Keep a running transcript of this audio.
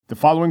The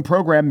following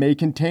program may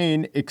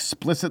contain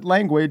explicit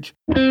language.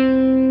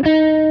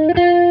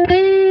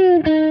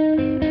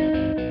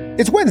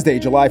 It's Wednesday,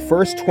 July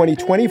 1st,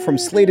 2020. From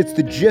Slate, it's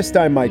The Gist.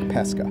 I'm Mike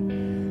Pesca.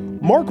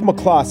 Mark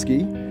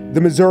McCloskey,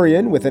 the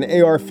Missourian with an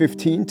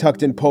AR-15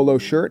 tucked-in polo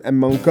shirt and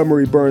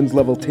Montgomery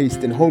Burns-level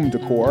taste in home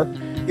decor.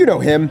 You know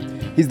him.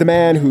 He's the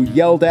man who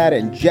yelled at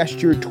and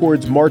gestured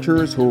towards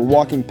marchers who were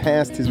walking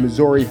past his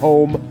Missouri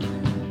home.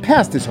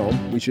 Past his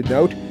home, we should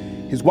note.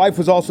 His wife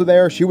was also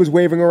there. She was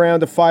waving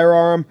around a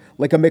firearm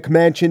like a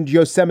McMansioned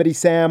Yosemite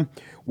Sam.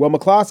 Well,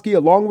 McCloskey,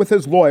 along with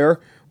his lawyer,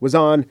 was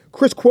on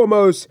Chris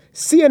Cuomo's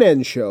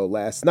CNN show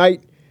last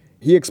night.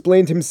 He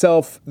explained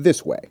himself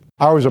this way.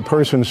 I was a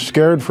person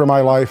scared for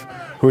my life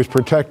who was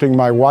protecting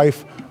my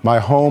wife, my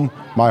home,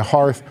 my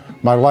hearth,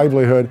 my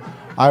livelihood.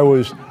 I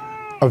was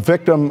a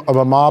victim of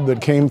a mob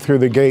that came through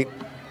the gate.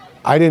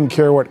 I didn't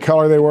care what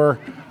color they were.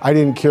 I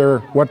didn't care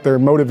what their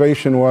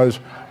motivation was.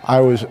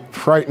 I was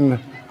frightened.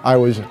 I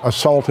was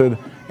assaulted,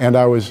 and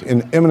I was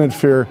in imminent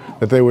fear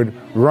that they would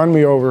run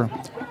me over,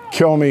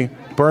 kill me,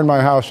 burn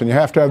my house. And you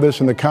have to have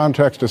this in the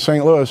context of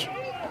St. Louis,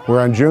 where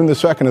on June the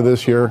 2nd of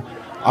this year,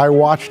 I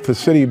watched the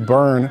city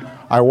burn.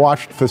 I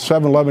watched the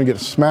 7-Eleven get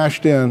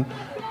smashed in,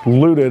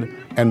 looted,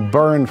 and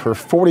burned for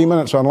 40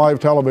 minutes on live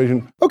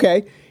television.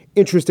 Okay,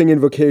 interesting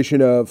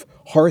invocation of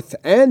hearth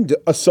and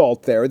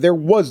assault there. There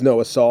was no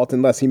assault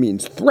unless he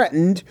means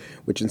threatened,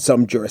 which in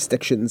some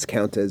jurisdictions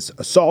count as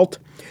assault.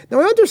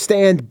 Now, I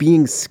understand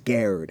being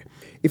scared.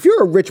 If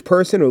you're a rich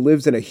person who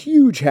lives in a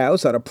huge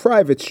house on a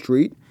private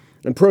street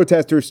and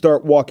protesters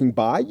start walking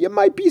by, you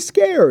might be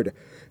scared.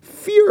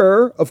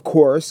 Fear, of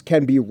course,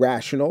 can be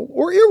rational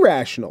or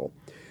irrational.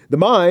 The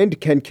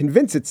mind can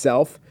convince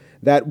itself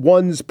that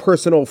one's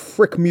personal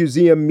Frick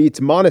Museum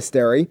meets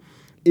monastery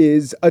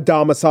is a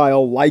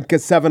domicile like a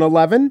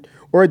 7-Eleven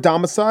or a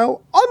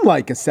domicile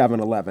unlike a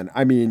 7-Eleven.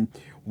 I mean,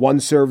 one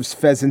serves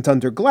pheasant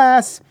under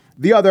glass,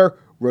 the other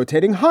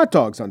rotating hot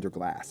dogs under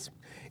glass.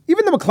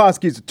 Even the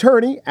McCloskey's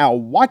attorney, Al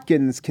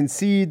Watkins,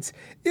 concedes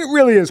it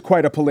really is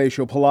quite a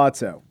palatial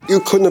palazzo. You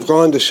couldn't have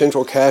gone to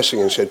Central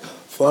Casting and said,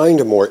 find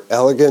a more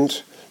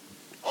elegant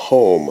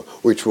home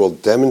which will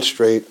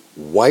demonstrate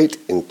white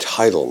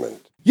entitlement.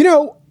 You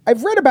know,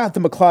 I've read about the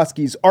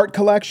McCloskey's art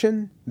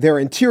collection, their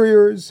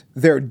interiors,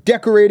 their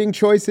decorating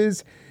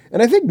choices,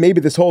 and I think maybe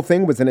this whole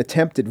thing was an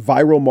attempt at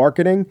viral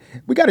marketing.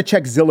 We got to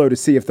check Zillow to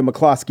see if the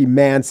McCloskey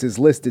manse is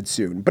listed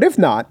soon. But if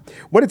not,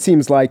 what it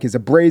seems like is a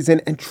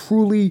brazen and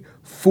truly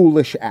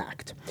foolish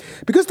act.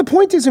 Because the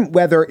point isn't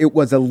whether it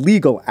was a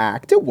legal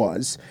act. It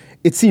was.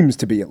 It seems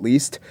to be, at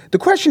least. The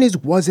question is,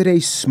 was it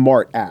a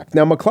smart act?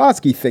 Now,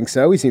 McCloskey thinks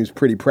so. He seems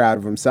pretty proud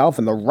of himself,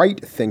 and the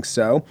right thinks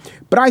so.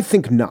 But I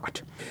think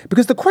not.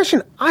 Because the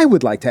question I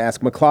would like to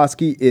ask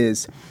McCloskey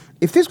is,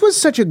 if this was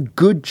such a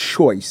good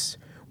choice,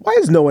 why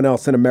has no one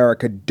else in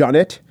America done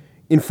it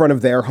in front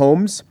of their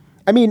homes?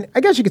 I mean, I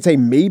guess you could say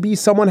maybe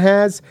someone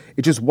has.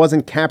 It just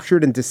wasn't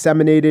captured and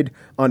disseminated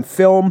on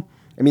film.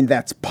 I mean,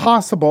 that's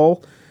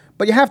possible.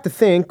 But you have to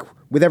think,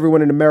 with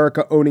everyone in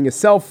America owning a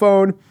cell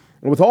phone,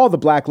 and with all the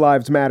Black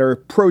Lives Matter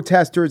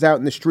protesters out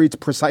in the streets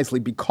precisely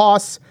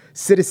because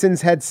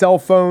citizens had cell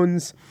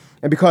phones,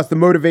 and because the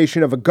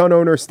motivation of a gun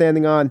owner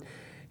standing on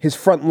his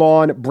front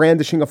lawn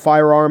brandishing a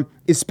firearm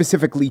is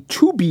specifically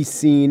to be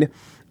seen,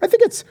 I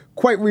think it's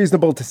quite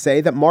reasonable to say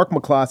that Mark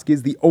McCloskey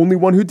is the only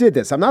one who did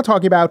this. I'm not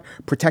talking about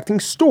protecting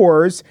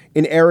stores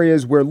in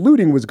areas where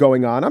looting was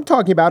going on. I'm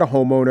talking about a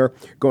homeowner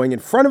going in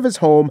front of his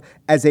home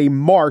as a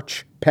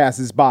march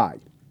passes by.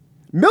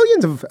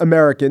 Millions of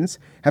Americans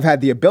have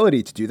had the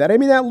ability to do that. I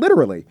mean that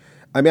literally.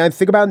 I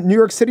think about New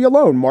York City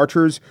alone.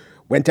 Marchers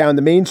went down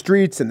the main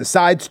streets and the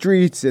side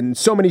streets and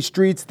so many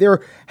streets.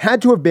 There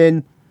had to have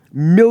been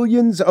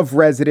millions of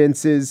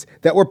residences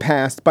that were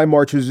passed by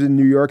marchers in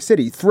New York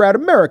City. Throughout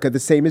America,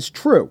 the same is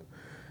true.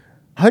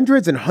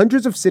 Hundreds and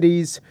hundreds of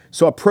cities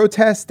saw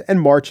protests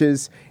and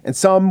marches, and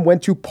some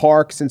went to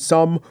parks and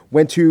some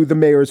went to the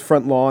mayor's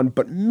front lawn,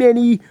 but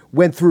many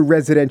went through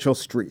residential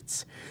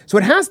streets. So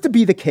it has to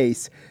be the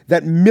case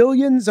that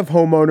millions of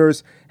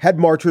homeowners had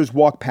marchers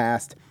walk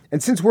past.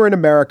 And since we're in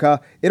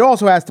America, it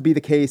also has to be the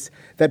case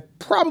that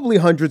probably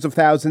hundreds of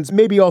thousands,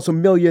 maybe also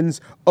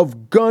millions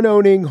of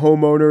gun-owning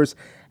homeowners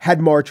had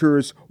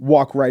marchers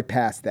walk right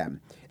past them.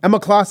 And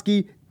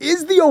McCloskey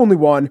is the only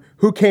one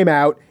who came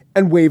out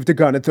and waved a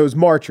gun at those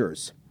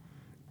marchers.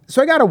 So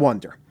I gotta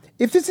wonder,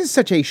 if this is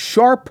such a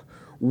sharp,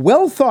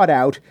 well thought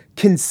out,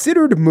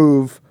 considered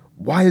move,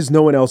 why has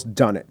no one else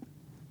done it?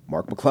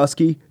 Mark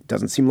McCloskey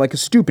doesn't seem like a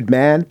stupid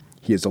man.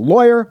 He is a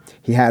lawyer.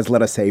 He has,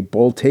 let us say,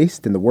 bold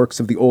taste in the works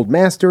of the old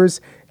masters.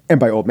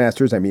 And by old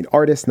masters, I mean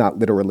artists, not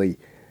literally.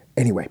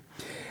 Anyway,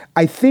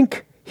 I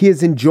think he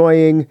is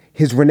enjoying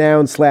his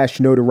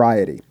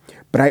renown/notoriety.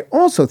 But I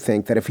also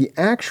think that if he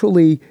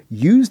actually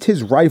used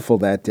his rifle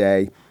that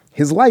day,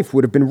 his life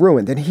would have been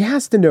ruined. And he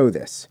has to know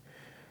this.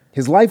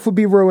 His life would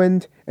be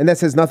ruined. And that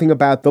says nothing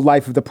about the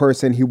life of the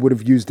person he would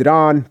have used it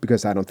on,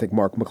 because I don't think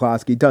Mark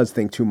McCloskey does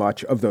think too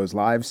much of those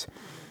lives.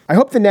 I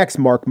hope the next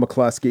Mark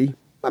McCloskey,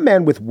 a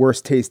man with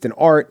worse taste in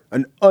art,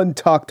 an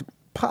untucked,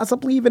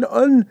 possibly even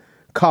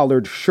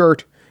collared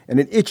shirt and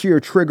an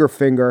itchier trigger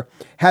finger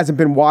hasn't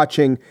been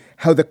watching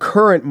how the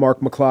current Mark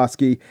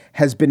McCloskey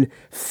has been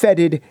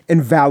feted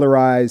and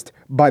valorized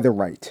by the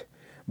right.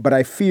 But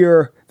I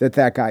fear that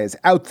that guy is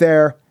out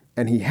there,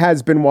 and he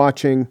has been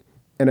watching,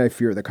 and I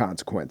fear the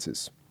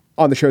consequences.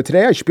 On the show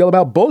today, I spiel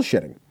about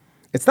bullshitting.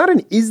 It's not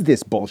an is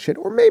this bullshit,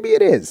 or maybe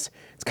it is.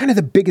 It's kind of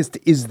the biggest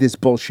is this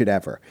bullshit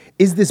ever.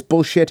 Is this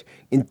bullshit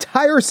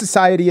entire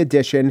society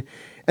edition,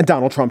 and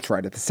Donald Trump's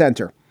right at the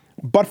center.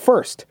 But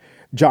first,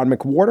 John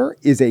McWhorter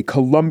is a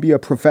Columbia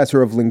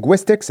professor of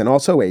linguistics and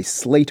also a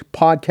Slate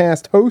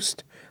podcast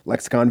host,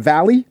 Lexicon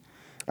Valley.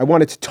 I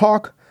wanted to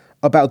talk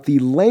about the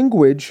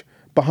language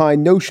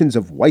behind notions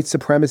of white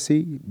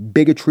supremacy,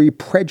 bigotry,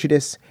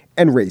 prejudice,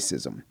 and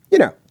racism. You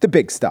know, the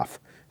big stuff,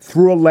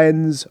 through a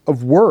lens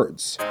of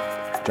words.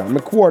 John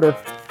McWhorter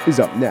is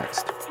up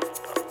next.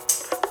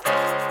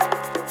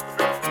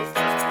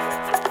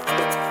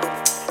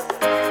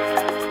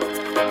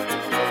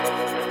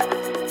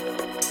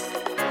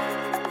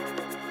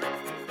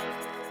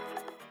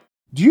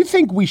 Do you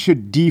think we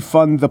should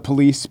defund the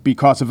police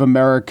because of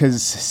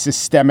America's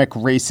systemic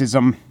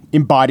racism,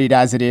 embodied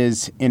as it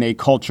is in a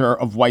culture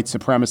of white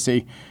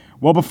supremacy?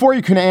 Well, before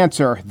you can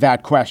answer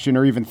that question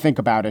or even think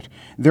about it,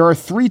 there are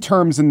three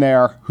terms in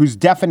there whose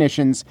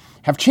definitions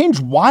have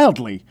changed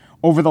wildly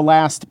over the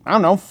last,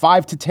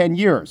 5 to 10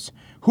 years.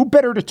 Who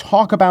better to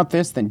talk about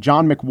this than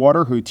John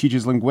McWhorter, who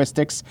teaches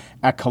linguistics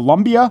at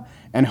Columbia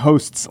and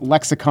hosts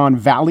Lexicon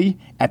Valley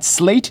at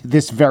Slate,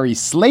 this very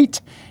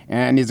Slate,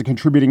 and is a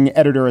contributing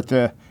editor at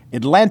The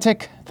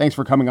Atlantic. Thanks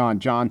for coming on,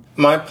 John.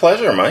 My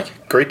pleasure,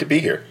 Mike. Great to be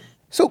here.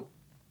 So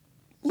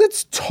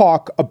let's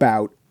talk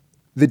about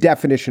the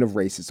definition of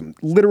racism,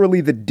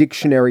 literally the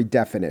dictionary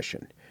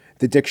definition.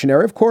 The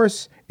dictionary, of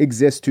course,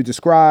 exists to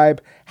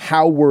describe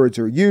how words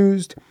are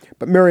used,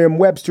 but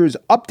Merriam-Webster's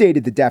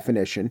updated the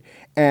definition,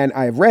 and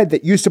I've read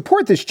that you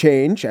support this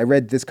change. I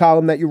read this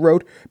column that you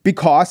wrote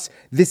because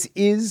this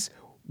is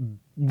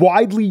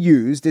widely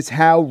used. It's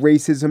how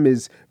racism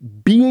is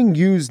being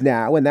used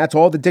now, and that's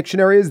all the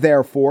dictionary is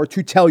there for,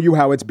 to tell you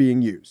how it's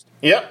being used.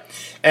 Yep,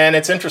 and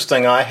it's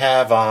interesting. I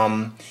have,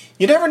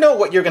 you never know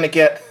what you're going to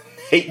get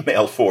hate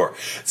mail for.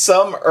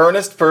 Some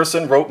earnest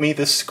person wrote me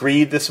this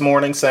screed this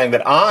morning saying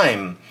that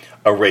I'm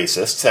a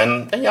racist,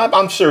 and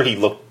I'm sure he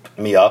looked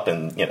me up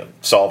and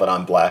saw that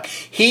I'm black.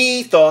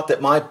 He thought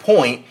that my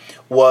point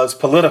was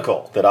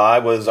political, that I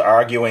was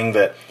arguing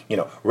that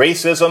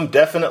racism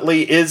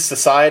definitely is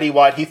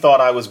society-wide. He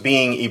thought I was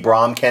being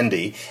Ibram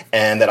Kendi,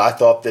 and that I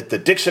thought that the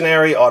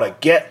dictionary ought to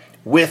get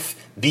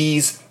with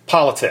these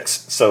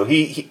politics. So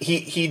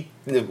he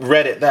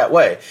read it that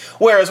way.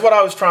 Whereas what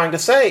I was trying to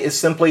say is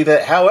simply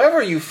that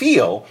however you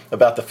feel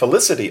about the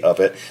felicity of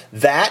it,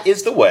 that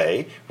is the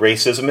way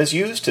racism is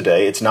used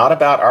today. It's not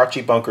about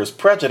Archie Bunker's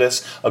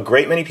prejudice. A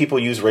great many people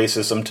use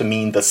racism to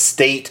mean the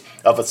state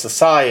of a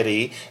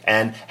society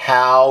and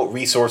how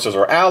resources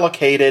are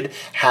allocated,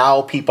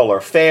 how people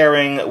are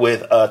faring,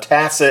 with a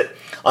tacit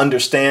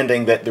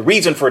understanding that the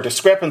reason for a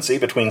discrepancy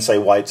between, say,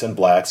 whites and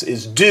blacks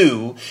is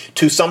due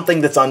to something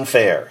that's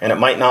unfair. And it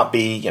might not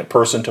be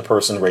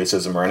person-to-person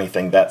racism or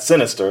anything that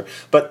sinister,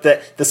 but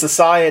that the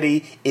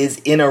society is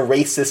in a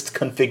racist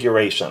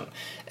configuration.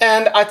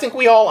 And I think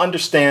we all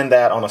understand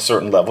that on a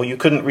certain level. You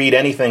couldn't read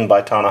anything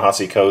by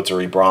Ta-Nehisi Coates or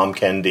Ibram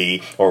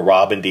Kendi or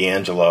Robin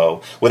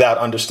DiAngelo without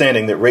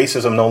understanding that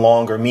racism no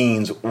longer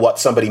means what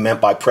somebody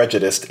meant by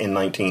prejudice in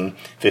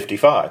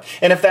 1955.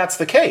 And if that's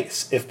the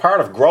case, if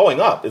part of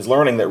growing up is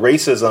learning that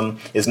racism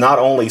is not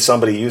only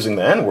somebody using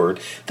the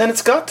N-word, then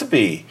it's got to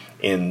be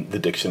in the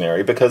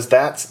dictionary, because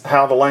that's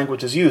how the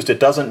language is used. It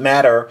doesn't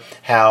matter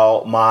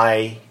how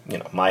my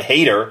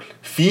hater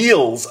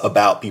feels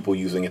about people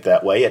using it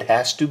that way. It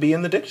has to be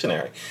in the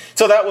dictionary.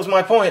 So that was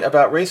my point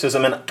about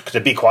racism. And to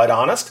be quite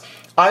honest,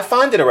 I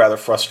find it a rather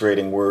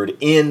frustrating word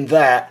in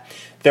that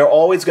there are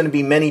always going to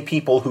be many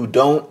people who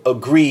don't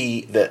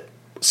agree that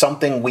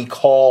something we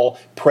call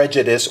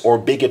prejudice or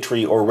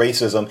bigotry or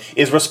racism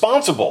is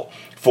responsible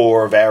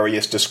for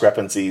various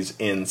discrepancies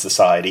in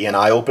society. And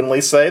I openly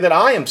say that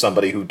I am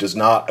somebody who does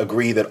not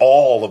agree that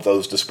all of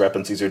those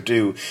discrepancies are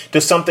due to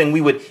something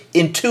we would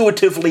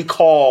intuitively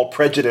call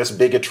prejudice,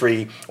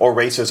 bigotry, or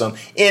racism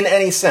in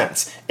any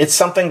sense. It's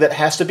something that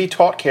has to be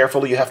taught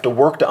carefully. You have to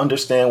work to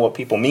understand what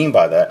people mean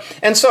by that.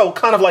 And so,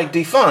 kind of like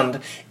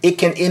defund, it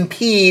can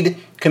impede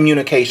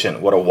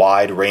communication, what a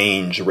wide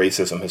range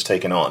racism has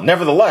taken on.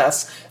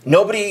 Nevertheless,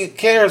 nobody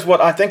cares what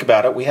I think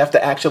about it. We have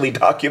to actually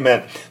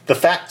document the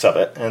facts of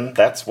it, and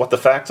that's what the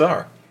facts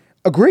are.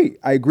 Agree.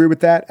 I agree with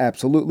that,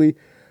 absolutely.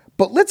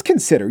 But let's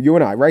consider, you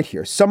and I right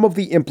here, some of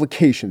the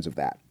implications of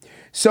that.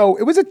 So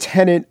it was a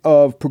tenet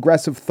of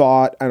progressive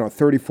thought,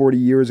 30, 40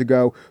 years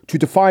ago, to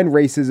define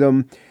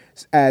racism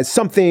as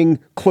something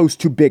close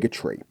to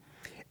bigotry.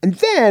 And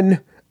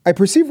then I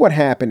perceive what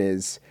happened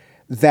is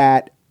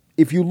that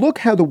if you look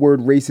how the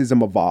word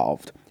racism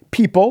evolved,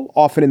 people,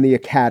 often in the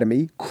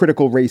academy,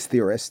 critical race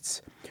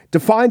theorists,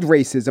 defined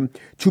racism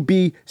to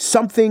be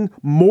something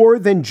more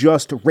than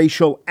just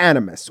racial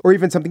animus, or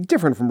even something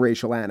different from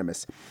racial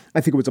animus.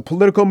 I think it was a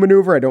political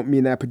maneuver. I don't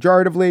mean that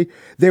pejoratively.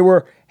 They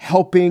were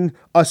helping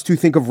us to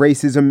think of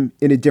racism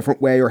in a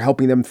different way, or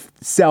helping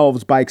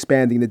themselves by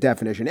expanding the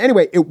definition.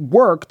 Anyway, it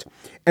worked,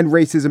 and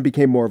racism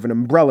became more of an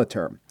umbrella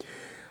term.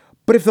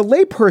 But if the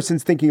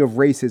layperson's thinking of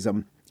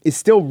racism is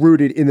still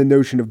rooted in the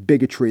notion of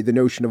bigotry, the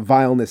notion of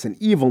vileness and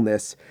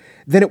evilness,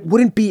 then it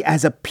wouldn't be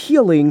as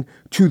appealing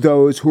to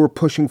those who are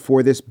pushing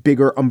for this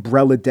bigger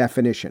umbrella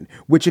definition,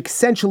 which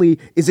essentially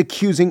is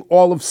accusing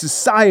all of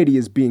society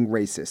as being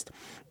racist,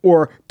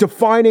 or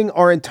defining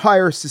our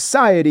entire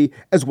society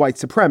as white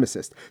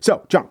supremacist.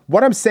 So, John,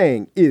 what I'm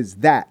saying is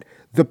that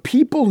the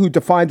people who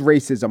defined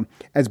racism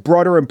as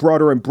broader and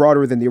broader and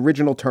broader than the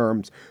original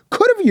terms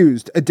could have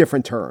used a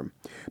different term.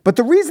 But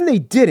the reason they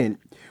didn't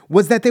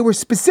was that they were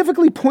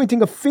specifically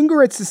pointing a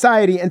finger at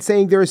society and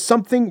saying there is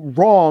something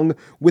wrong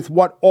with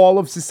what all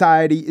of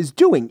society is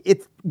doing.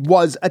 It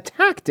was a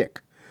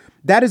tactic.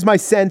 That is my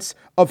sense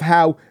of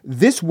how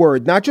this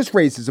word, not just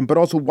racism, but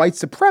also white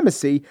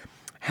supremacy,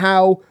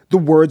 how the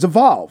words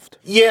evolved.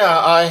 Yeah,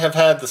 I have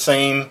had the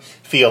same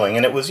feeling.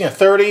 And it was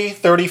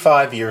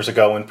 35 years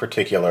ago in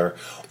particular,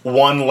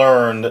 one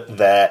learned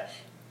that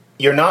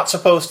you're not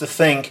supposed to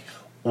think,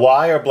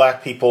 why are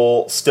black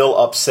people still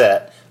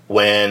upset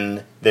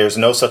when there's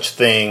no such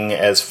thing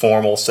as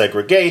formal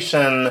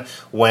segregation,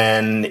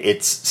 when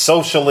it's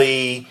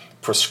socially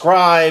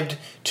prescribed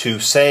to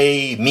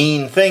say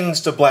mean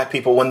things to black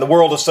people, when the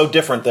world is so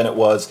different than it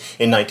was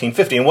in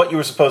 1950. And what you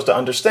were supposed to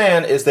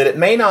understand is that it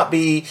may not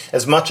be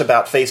as much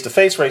about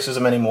face-to-face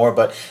racism anymore,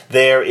 but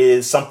there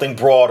is something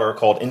broader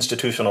called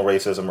institutional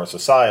racism or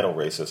societal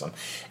racism.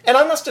 And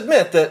I must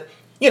admit that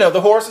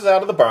the horse is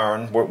out of the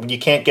barn. You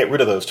can't get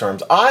rid of those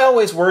terms. I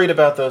always worried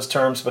about those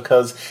terms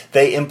because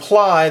they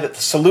imply that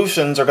the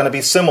solutions are going to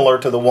be similar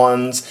to the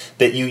ones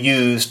that you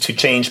use to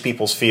change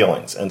people's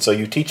feelings. And so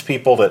you teach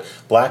people that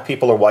black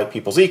people are white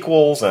people's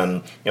equals,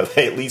 and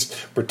they at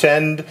least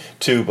pretend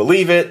to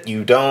believe it.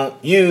 You don't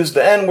use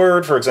the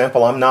N-word. For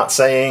example, I'm not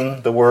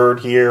saying the word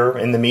here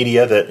in the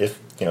media that if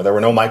there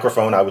were no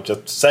microphone, I would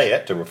just say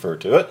it to refer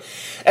to it.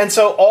 And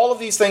so all of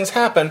these things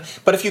happen.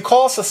 But if you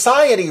call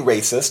society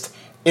racist,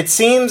 it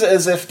seems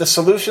as if the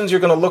solutions you're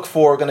going to look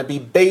for are going to be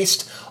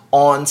based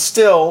on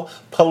still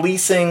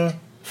policing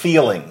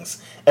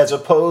feelings, as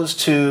opposed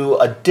to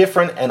a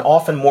different and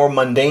often more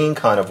mundane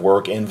kind of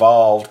work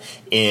involved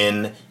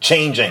in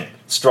changing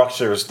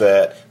structures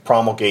that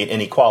promulgate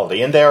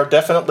inequality. And there are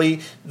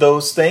definitely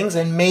those things,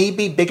 and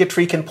maybe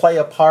bigotry can play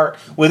a part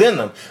within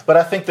them. But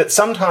I think that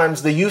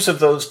sometimes the use of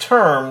those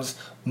terms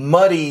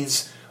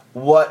muddies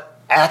what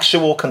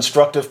actual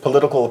constructive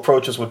political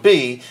approaches would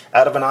be,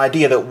 out of an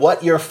idea that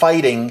what you're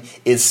fighting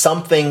is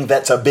something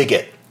that's a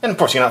bigot. And of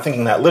course, you're not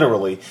thinking that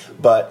literally,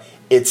 but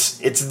it's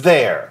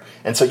there.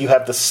 And so you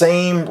have the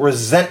same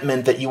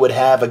resentment that you would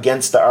have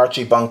against the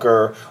Archie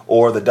Bunker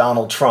or the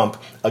Donald Trump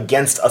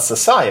against a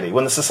society,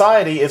 when the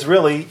society is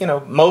really,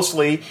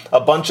 mostly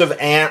a bunch of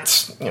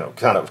ants,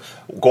 kind of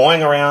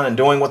going around and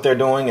doing what they're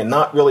doing and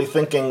not really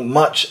thinking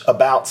much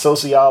about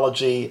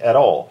sociology at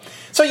all.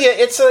 So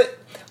yeah,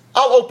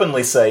 I'll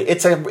openly say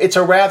it's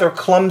a rather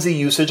clumsy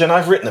usage, and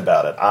I've written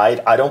about it.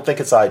 I don't think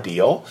it's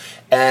ideal,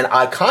 and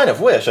I kind of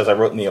wish, as I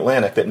wrote in The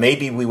Atlantic, that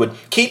maybe we would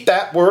keep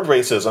that word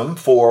racism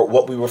for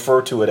what we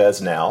refer to it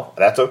as now.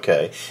 That's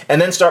okay.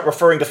 And then start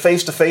referring to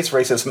face-to-face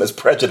racism as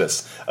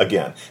prejudice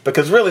again.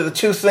 Because really the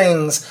two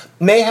things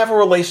may have a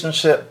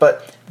relationship,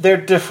 but they're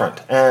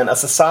different, and a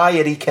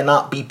society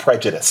cannot be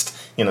prejudiced.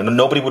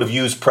 Nobody would have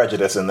used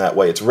prejudice in that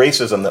way. It's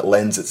racism that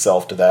lends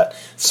itself to that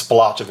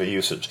splotch of a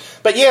usage.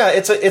 But yeah,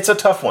 it's a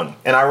tough one.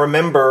 And I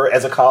remember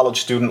as a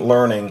college student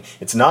learning,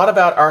 it's not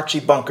about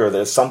Archie Bunker,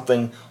 there's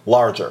something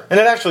larger.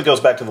 And it actually goes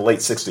back to the late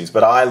 60s,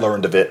 but I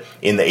learned of it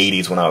in the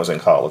 80s when I was in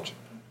college.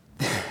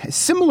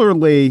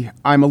 Similarly,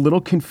 I'm a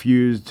little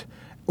confused,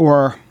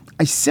 or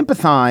I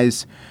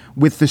sympathize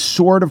with the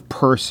sort of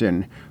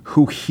person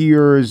who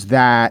hears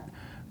that,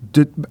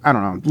 I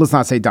don't know, let's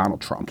not say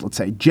Donald Trump. Let's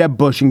say Jeb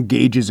Bush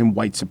engages in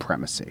white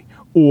supremacy,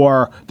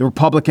 or the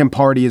Republican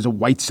Party is a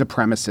white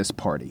supremacist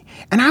party.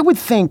 And I would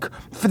think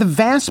for the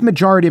vast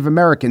majority of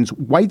Americans,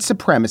 white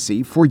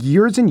supremacy for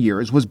years and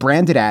years was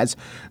branded as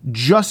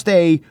just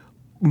a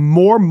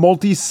more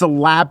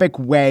multisyllabic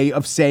way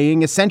of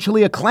saying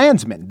essentially a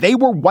Klansman. They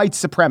were white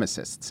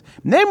supremacists.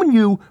 And then when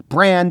you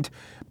brand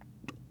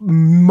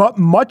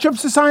much of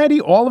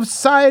society, all of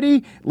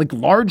society, like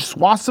large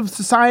swaths of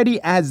society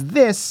as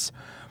this,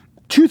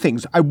 two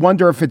things. I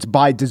wonder if it's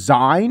by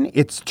design.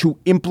 It's to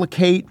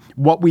implicate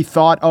what we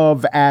thought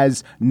of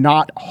as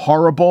not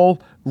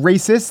horrible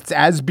racists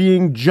as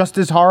being just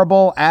as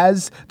horrible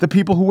as the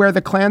people who wear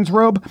the Klan's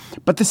robe.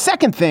 But the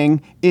second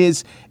thing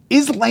is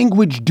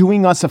language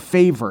doing us a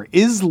favor?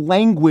 Is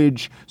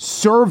language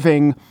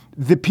serving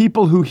the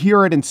people who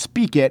hear it and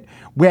speak it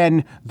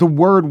when the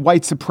word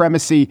white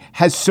supremacy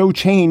has so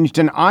changed,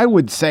 and I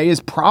would say is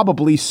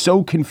probably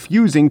so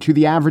confusing to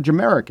the average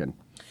American?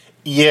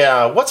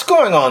 Yeah, what's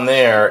going on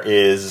there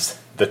is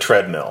the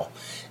treadmill.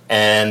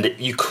 And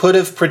you could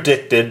have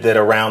predicted that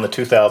around the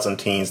 2000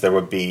 teens there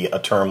would be a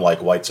term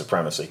like white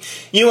supremacy.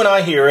 You and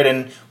I hear it,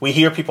 and we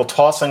hear people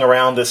tossing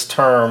around this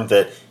term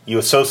that you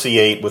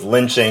associate with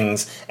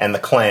lynchings and the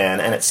Klan,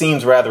 and it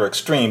seems rather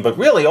extreme. But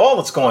really all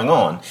that's going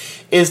on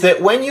is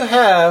that when you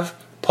have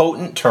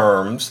potent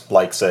terms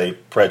like, say,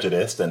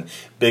 prejudiced and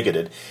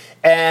bigoted,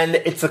 and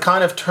it's the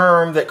kind of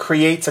term that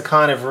creates a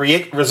kind of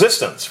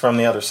resistance from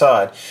the other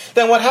side,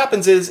 then what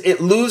happens is it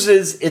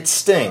loses its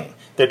sting.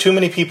 There are too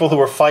many people who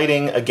are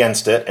fighting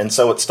against it, and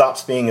so it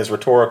stops being as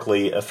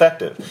rhetorically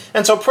effective.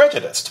 And so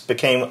prejudiced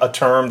became a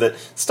term that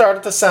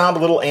started to sound a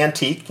little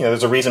antique.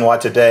 There's a reason why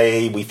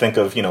today we think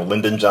of,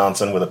 Lyndon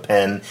Johnson with a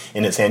pen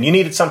in his hand. You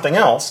needed something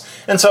else.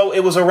 And so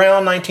it was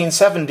around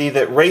 1970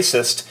 that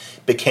racist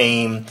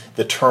became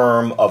the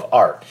term of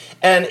art.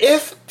 And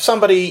if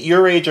somebody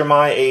your age or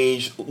my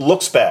age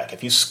looks back,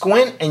 if you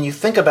squint and you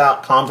think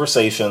about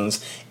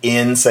conversations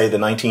in, say, the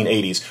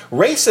 1980s,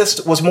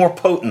 racist was more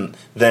potent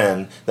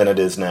then than it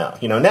is now.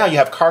 Now you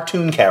have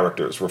cartoon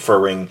characters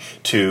referring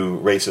to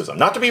racism.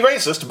 Not to be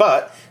racist,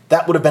 but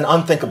that would have been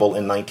unthinkable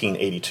in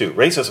 1982.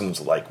 Racism was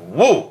like,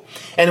 whoa!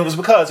 And it was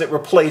because it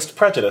replaced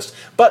prejudice.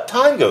 But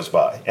time goes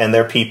by, and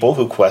there are people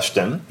who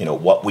question,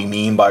 what we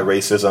mean by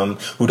racism,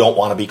 who don't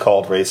want to be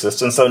called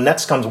racist. And so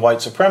next comes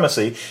white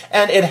supremacy,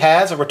 and it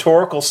has a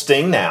rhetorical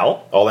sting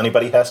now. All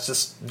anybody has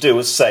to do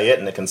is say it,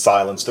 and it can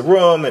silence the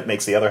room. It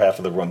makes the other half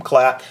of the room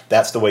clap.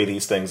 That's the way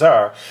these things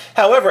are.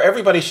 However,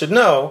 everybody should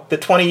know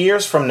that 20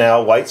 years from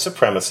now, white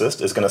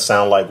supremacist is going to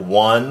sound like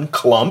one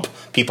clump.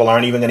 People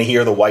aren't even going to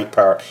hear the white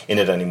part in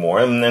it anymore.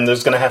 And then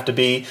there's going to have to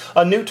be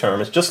a new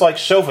term. It's just like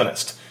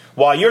chauvinist.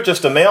 Why, you're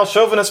just a male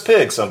chauvinist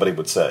pig, somebody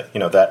would say.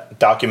 That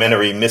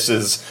documentary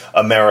Mrs.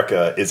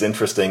 America is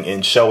interesting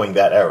in showing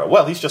that era.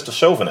 Well, he's just a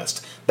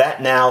chauvinist. That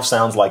now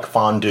sounds like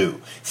fondue.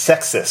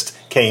 Sexist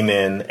came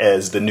in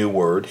as the new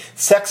word.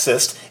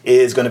 Sexist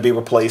is going to be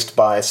replaced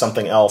by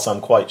something else, I'm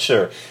quite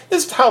sure.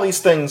 This is how these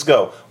things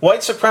go.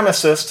 White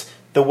supremacist,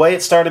 the way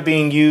it started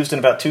being used in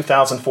about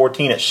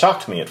 2014, it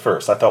shocked me at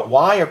first. I thought,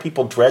 why are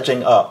people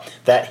dredging up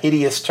that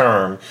hideous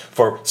term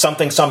for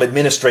something some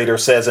administrator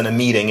says in a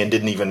meeting and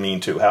didn't even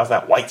mean to? How's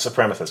that white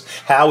supremacist?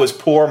 How is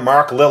poor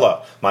Mark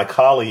Lilla, my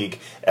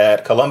colleague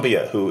at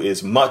Columbia, who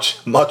is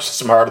much, much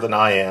smarter than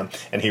I am,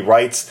 and he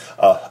writes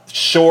a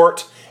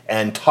short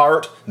and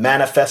tart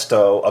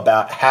manifesto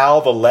about how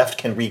the left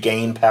can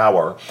regain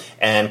power.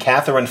 And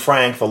Catherine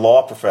Frank, the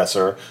law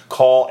professor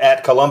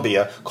at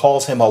Columbia,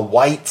 calls him a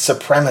white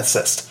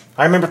supremacist.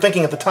 I remember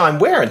thinking at the time,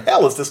 where in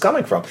hell is this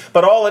coming from?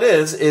 But all it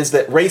is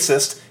that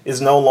racist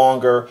is no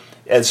longer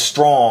as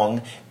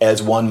strong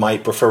as one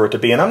might prefer it to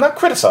be. And I'm not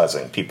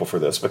criticizing people for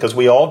this, because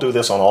we all do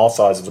this on all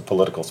sides of the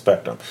political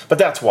spectrum. But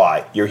that's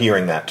why you're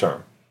hearing that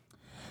term.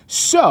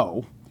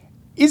 So,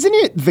 isn't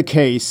it the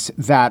case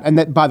that, and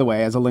that, by the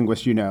way, as a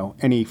linguist,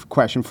 any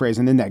question phrased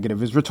in the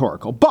negative is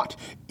rhetorical, but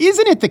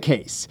isn't it the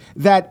case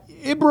that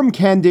Ibram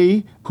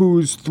Kendi,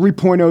 whose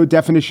 3.0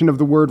 definition of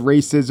the word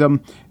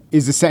racism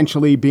is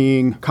essentially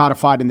being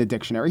codified in the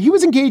dictionary, he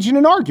was engaged in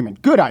an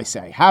argument. Good, I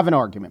say, have an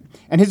argument.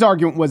 And his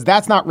argument was,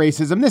 that's not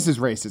racism, this is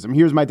racism.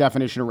 Here's my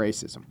definition of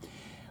racism.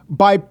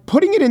 By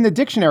putting it in the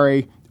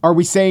dictionary, are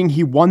we saying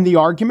he won the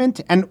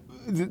argument?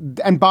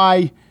 And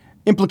by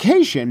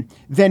implication,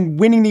 then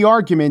winning the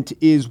argument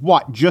is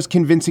what? Just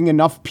convincing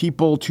enough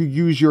people to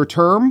use your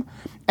term?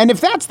 And if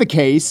that's the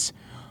case,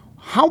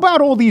 how about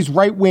all these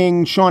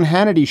right-wing Sean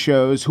Hannity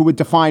shows who would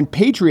define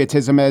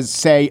patriotism as,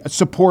 say, a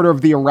supporter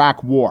of the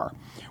Iraq War?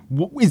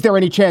 Is there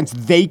any chance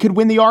they could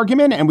win the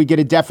argument and we get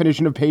a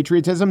definition of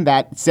patriotism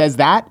that says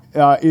that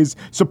is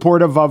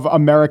supportive of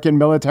American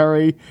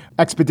military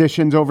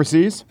expeditions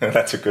overseas?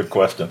 That's a good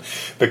question,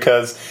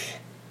 because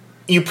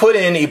you put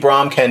in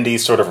Ibram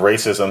Kendi's sort of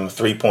racism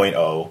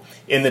 3.0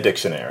 in the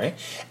dictionary,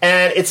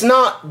 and it's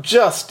not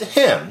just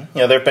him.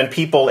 There have been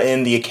people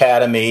in the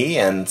academy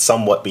and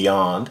somewhat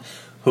beyond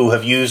who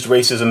have used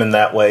racism in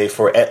that way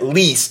for at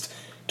least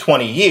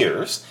 20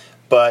 years,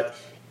 but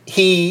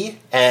he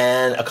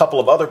and a couple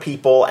of other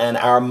people and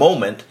our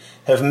moment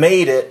have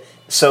made it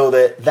so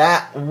that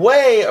that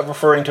way of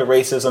referring to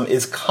racism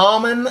is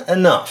common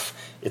enough.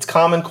 It's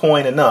common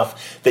coin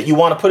enough that you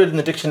want to put it in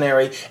the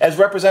dictionary as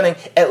representing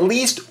at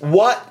least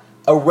what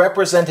a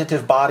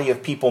representative body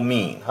of people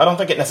mean. I don't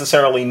think it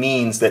necessarily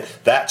means that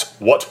that's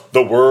what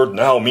the word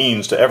now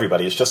means to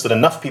everybody. It's just that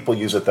enough people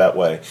use it that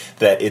way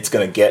that it's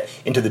going to get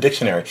into the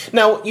dictionary.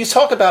 Now, you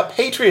talk about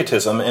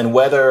patriotism and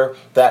whether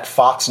that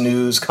Fox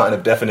News kind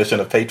of definition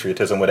of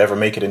patriotism would ever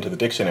make it into the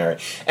dictionary.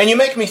 And you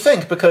make me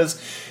think,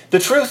 because the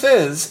truth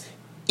is,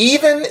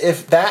 even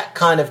if that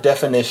kind of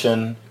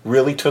definition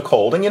really took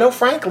hold, and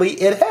frankly,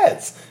 it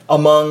has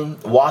among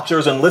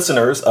watchers and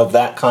listeners of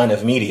that kind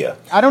of media.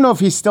 I don't know if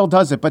he still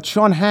does it, but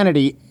Sean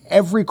Hannity,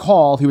 every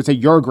call, he would say,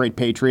 "You're a great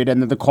patriot,"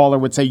 and then the caller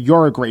would say,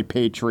 "You're a great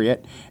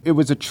patriot." It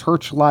was a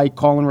church-like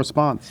call and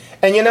response.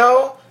 And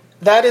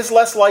that is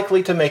less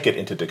likely to make it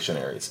into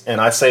dictionaries.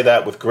 And I say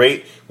that with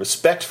great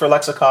respect for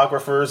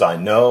lexicographers. I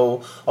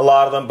know a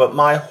lot of them, but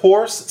my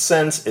hoarse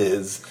sense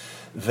is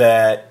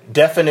that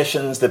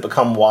definitions that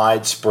become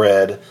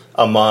widespread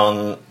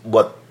among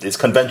what is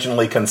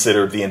conventionally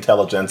considered the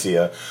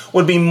intelligentsia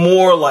would be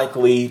more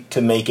likely to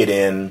make it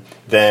in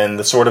than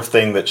the sort of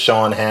thing that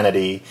Sean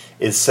Hannity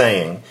is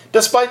saying,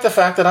 despite the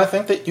fact that I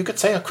think that you could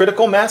say a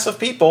critical mass of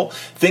people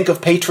think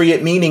of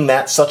patriot meaning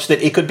that such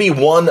that it could be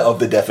one of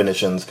the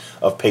definitions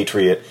of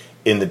patriot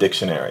in the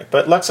dictionary.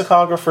 But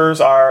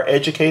lexicographers are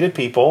educated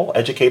people.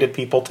 Educated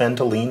people tend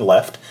to lean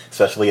left,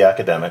 especially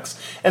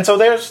academics. And so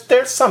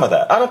there's some of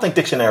that. I don't think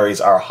dictionaries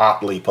are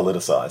hotly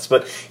politicized.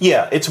 But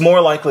yeah, it's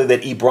more likely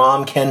that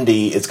Ibram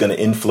Kendi is going to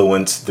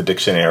influence the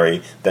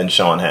dictionary than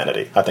Sean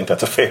Hannity. I think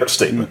that's a fair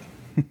statement.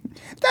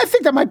 I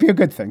think that might be a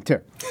good thing,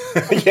 too.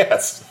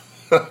 Yes.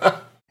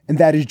 And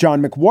that is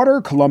John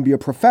McWhorter, Columbia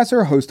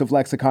professor, host of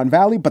Lexicon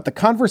Valley. But the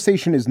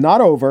conversation is not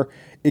over.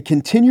 It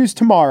continues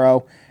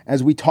tomorrow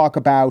as we talk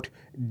about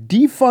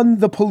defund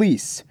the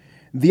police,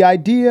 the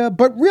idea,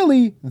 but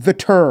really the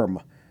term.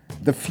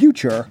 The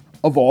future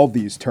of all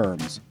these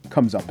terms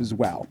comes up as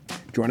well.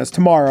 Join us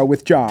tomorrow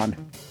with John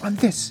on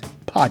this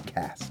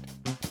podcast.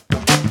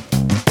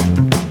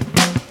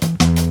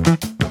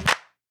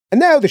 And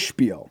now the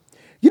spiel.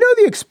 You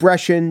know the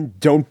expression,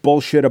 don't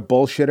bullshit a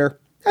bullshitter?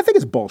 I think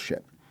it's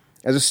bullshit.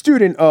 As a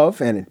student of,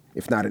 and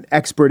if not an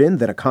expert in,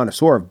 then a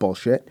connoisseur of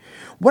bullshit,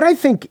 what I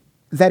think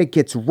that it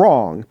gets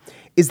wrong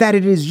is that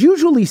it is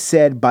usually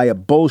said by a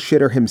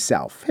bullshitter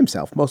himself,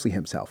 mostly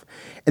himself.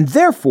 And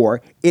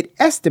therefore, it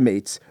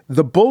estimates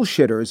the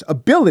bullshitter's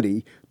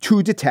ability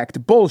to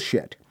detect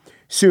bullshit.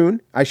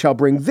 Soon, I shall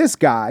bring this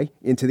guy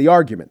into the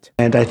argument.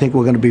 And I think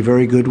we're going to be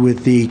very good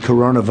with the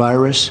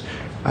coronavirus.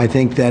 I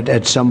think that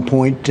at some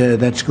point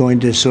that's going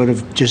to sort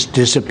of just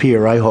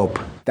disappear, I hope.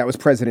 That was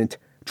President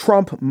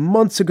Trump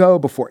months ago,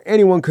 before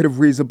anyone could have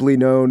reasonably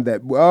known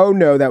that, oh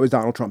no, that was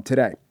Donald Trump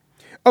today.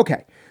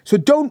 Okay, so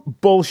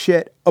don't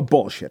bullshit a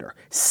bullshitter.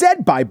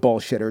 Said by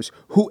bullshitters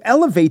who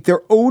elevate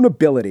their own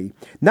ability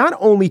not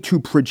only to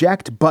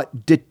project,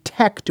 but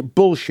detect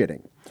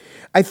bullshitting.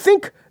 I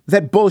think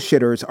that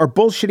bullshitters are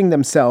bullshitting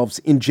themselves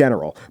in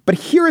general. But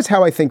here is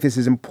how I think this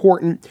is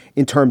important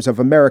in terms of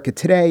America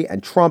today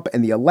and Trump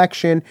and the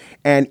election,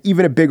 and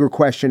even a bigger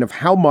question of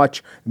how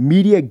much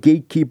media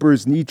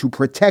gatekeepers need to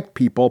protect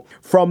people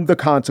from the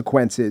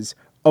consequences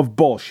of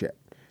bullshit.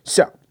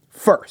 So,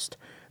 first,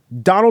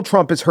 Donald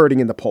Trump is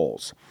hurting in the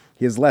polls.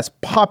 He is less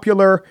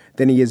popular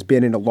than he has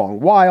been in a long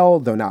while,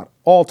 though not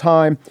all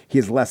time. He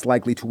is less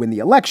likely to win the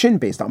election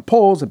based on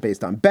polls and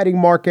based on betting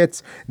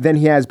markets than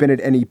he has been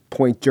at any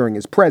point during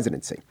his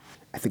presidency.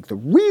 I think the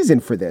reason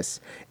for this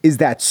is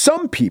that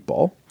some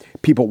people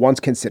once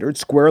considered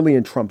squarely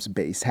in Trump's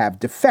base, have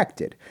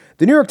defected.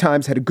 The New York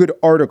Times had a good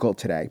article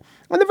today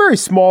on the very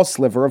small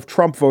sliver of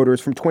Trump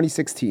voters from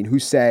 2016 who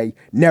say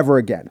never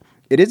again.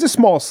 It is a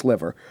small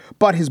sliver,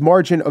 but his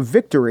margin of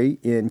victory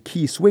in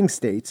key swing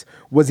states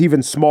was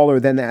even smaller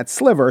than that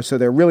sliver, so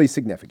they're really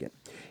significant.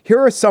 Here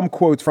are some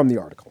quotes from the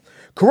article.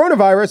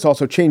 Coronavirus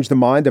also changed the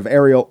mind of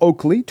Ariel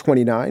Oakley,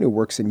 29, who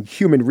works in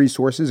human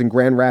resources in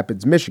Grand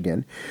Rapids,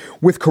 Michigan.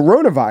 With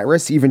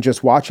coronavirus, even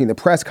just watching the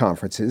press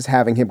conferences,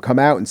 having him come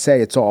out and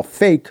say it's all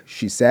fake,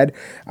 she said,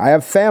 I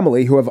have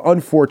family who have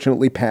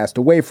unfortunately passed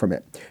away from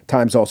it.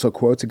 Times also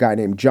quotes a guy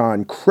named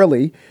John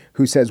Crilly,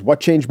 who says, what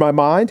changed my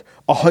mind?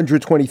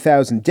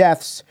 120,000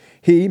 deaths.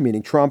 He,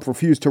 meaning Trump,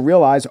 refused to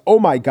realize, oh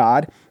my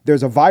God,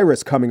 there's a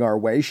virus coming our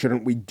way.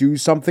 Shouldn't we do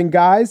something,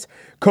 guys?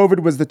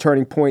 COVID was the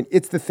turning point.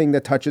 It's the thing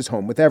that touches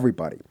home with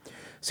everybody.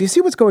 So you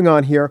see what's going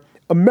on here?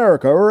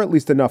 America, or at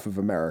least enough of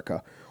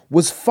America,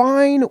 was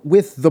fine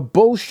with the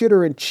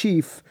bullshitter in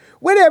chief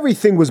when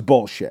everything was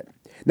bullshit.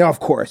 Now, of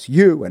course,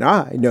 you and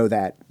I know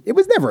that it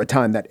was never a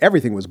time that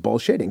everything was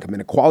bullshit. Income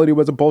inequality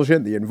was a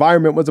bullshit. The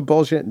environment was a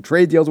bullshit. And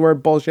trade deals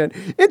weren't bullshit.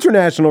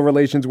 International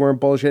relations weren't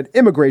bullshit.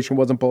 Immigration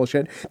wasn't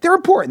bullshit. They're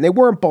important. They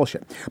weren't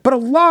bullshit. But a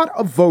lot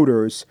of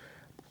voters,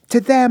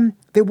 to them,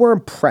 they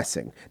weren't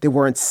pressing. They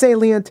weren't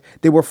salient.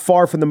 They were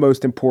far from the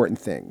most important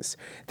things.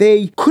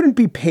 They couldn't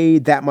be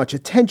paid that much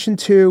attention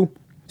to.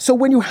 So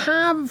when you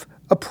have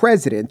a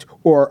president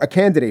or a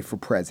candidate for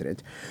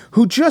president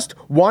who just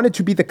wanted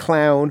to be the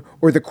clown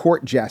or the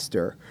court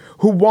jester,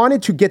 who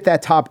wanted to get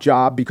that top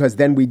job because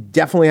then we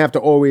definitely have to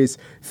always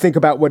think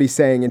about what he's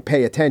saying and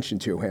pay attention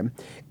to him,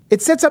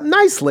 it sets up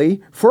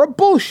nicely for a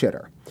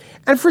bullshitter.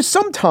 And for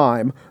some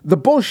time, the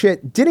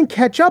bullshit didn't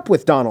catch up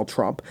with Donald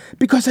Trump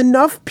because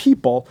enough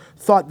people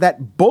thought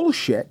that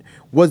bullshit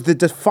was the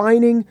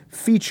defining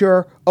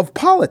feature of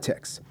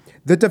politics,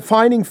 the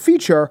defining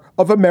feature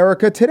of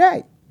America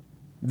today.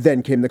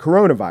 Then came the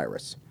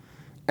coronavirus.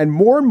 And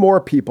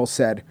more people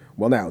said,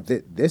 well, now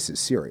this is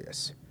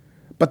serious.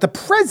 But the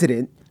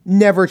president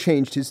never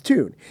changed his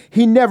tune.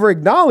 He never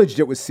acknowledged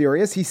it was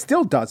serious. He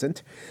still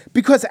doesn't.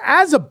 Because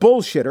as a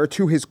bullshitter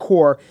to his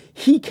core,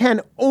 he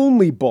can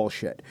only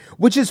bullshit,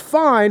 which is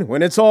fine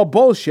when it's all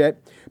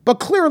bullshit. But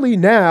clearly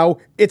now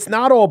it's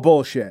not all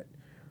bullshit.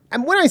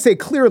 And when I say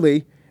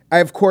clearly, I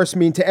of course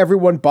mean to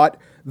everyone but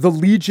the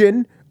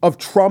legion of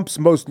Trump's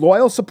most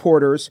loyal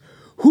supporters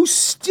who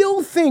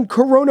still think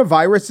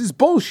coronavirus is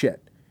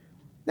bullshit.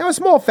 Now, a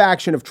small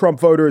faction of Trump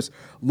voters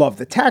loved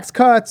the tax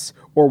cuts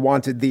or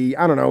wanted the,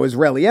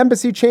 Israeli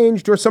embassy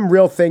changed or some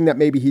real thing that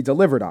maybe he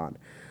delivered on.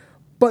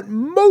 But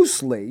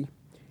mostly,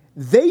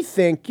 they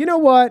think, you know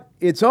what,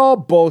 it's all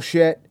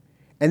bullshit,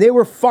 and they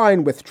were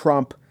fine with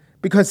Trump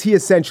because he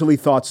essentially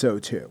thought so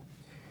too.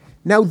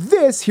 Now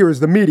here's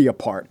the media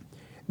part.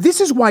 This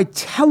is why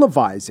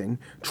televising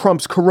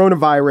Trump's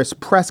coronavirus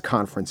press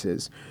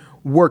conferences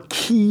were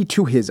key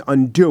to his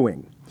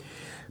undoing.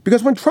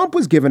 Because when Trump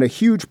was given a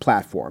huge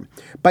platform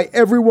by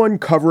everyone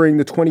covering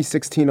the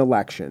 2016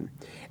 election,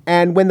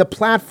 and when the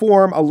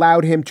platform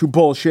allowed him to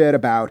bullshit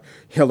about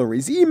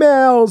Hillary's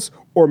emails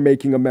or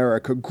making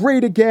America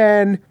great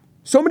again,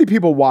 so many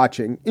people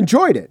watching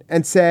enjoyed it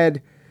and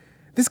said,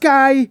 this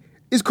guy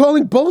is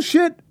calling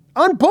bullshit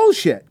on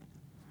bullshit.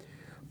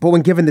 But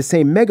when given the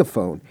same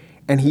megaphone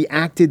and he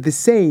acted the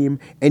same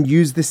and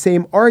used the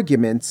same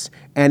arguments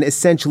and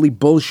essentially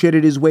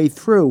bullshitted his way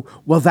through,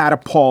 well, that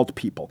appalled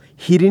people.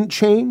 He didn't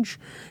change.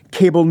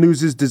 Cable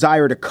news's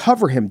desire to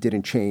cover him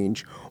didn't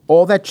change.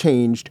 All that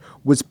changed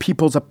was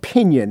people's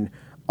opinion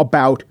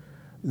about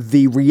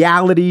the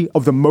reality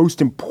of the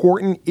most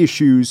important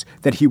issues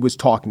that he was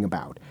talking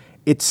about.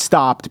 It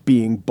stopped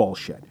being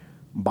bullshit.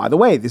 By the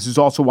way, this is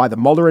also why the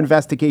Mueller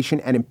investigation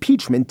and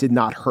impeachment did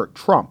not hurt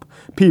Trump.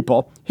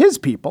 People, his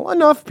people,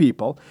 enough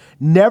people,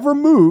 never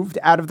moved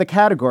out of the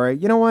category,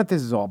 you know what,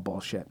 this is all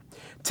bullshit.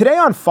 Today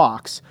on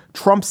Fox,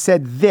 Trump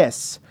said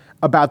this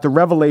about the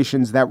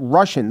revelations that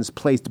Russians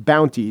placed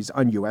bounties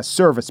on U.S.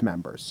 service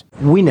members.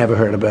 We never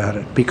heard about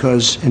it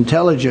because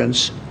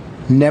intelligence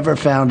never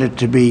found it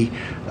to be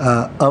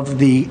of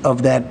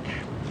that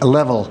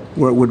level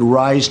where it would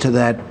rise to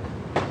that.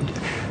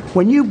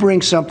 When you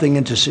bring something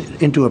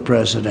into a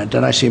president,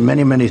 and I see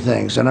many, many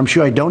things, and I'm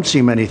sure I don't see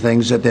many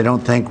things that they don't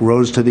think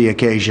rose to the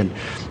occasion.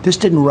 This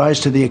didn't rise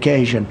to the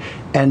occasion.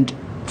 And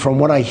from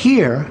what I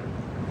hear,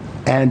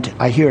 and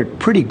I hear it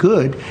pretty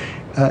good,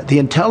 the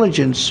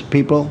intelligence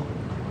people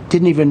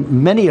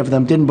many of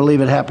them didn't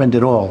believe it happened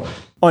at all.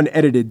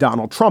 Unedited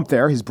Donald Trump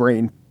there, his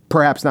brain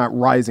perhaps not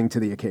rising to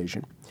the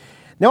occasion.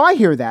 Now I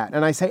hear that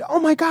and I say, oh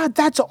my God,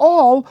 that's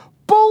all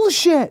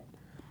bullshit.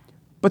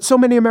 But so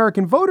many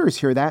American voters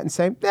hear that and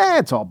say,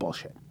 it's all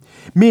bullshit.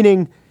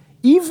 Meaning,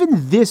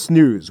 even this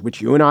news, which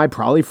you and I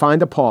probably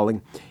find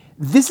appalling,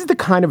 this is the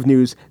kind of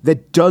news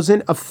that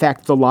doesn't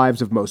affect the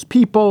lives of most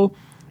people,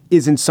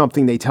 isn't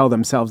something they tell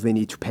themselves they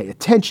need to pay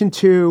attention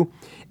to,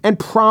 and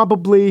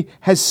probably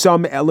has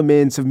some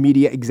elements of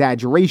media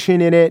exaggeration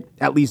in it.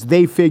 At least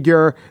they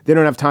figure they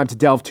don't have time to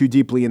delve too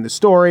deeply in the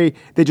story.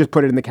 They just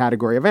put it in the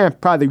category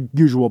of probably the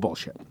usual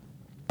bullshit.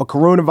 But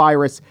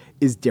coronavirus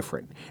is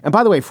different. And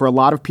by the way, for a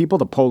lot of people,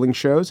 the polling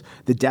shows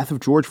the death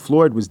of George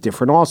Floyd was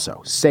different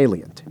also.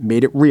 Salient.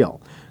 Made it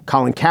real.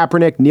 Colin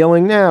Kaepernick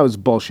kneeling, it was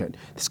bullshit.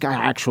 This guy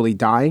actually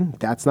dying,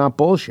 that's not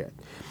bullshit.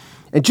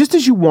 And just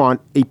as you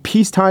want a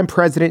peacetime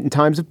president in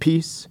times of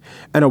peace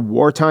and a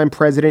wartime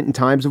president in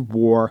times of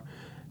war,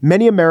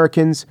 many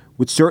Americans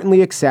would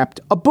certainly accept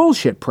a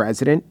bullshit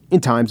president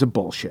in times of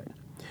bullshit.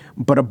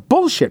 But a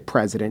bullshit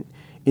president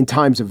in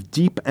times of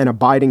deep and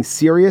abiding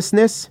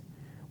seriousness,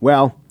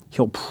 well,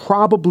 he'll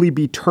probably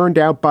be turned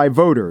out by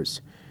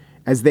voters.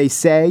 As they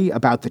say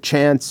about the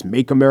chants,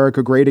 make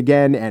America great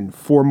again and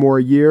 4 more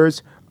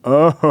years.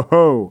 Oh, ho,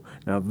 ho.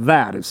 Now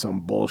that is some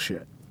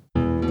bullshit.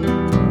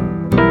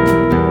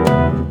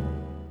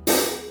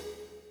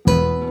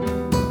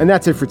 And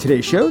that's it for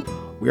today's show.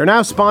 We are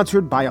now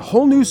sponsored by a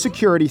whole new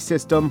security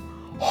system,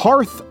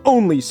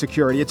 Hearth-only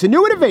security. It's a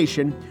new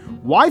innovation.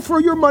 Why throw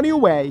your money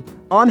away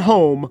on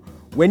home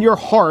when your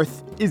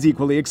hearth is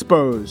equally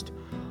exposed?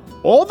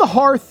 All the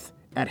hearth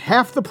at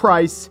half the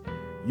price.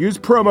 Use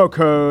promo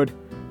code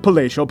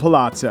Palatial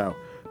Palazzo.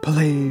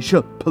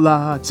 Palatial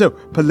Palazzo.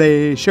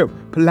 Palatial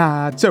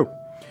Palazzo.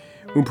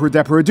 Umperu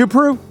Deperu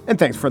Duperu, and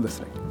thanks for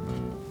listening.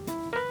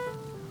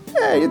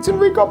 Hey, it's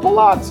Enrico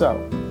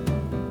Palazzo.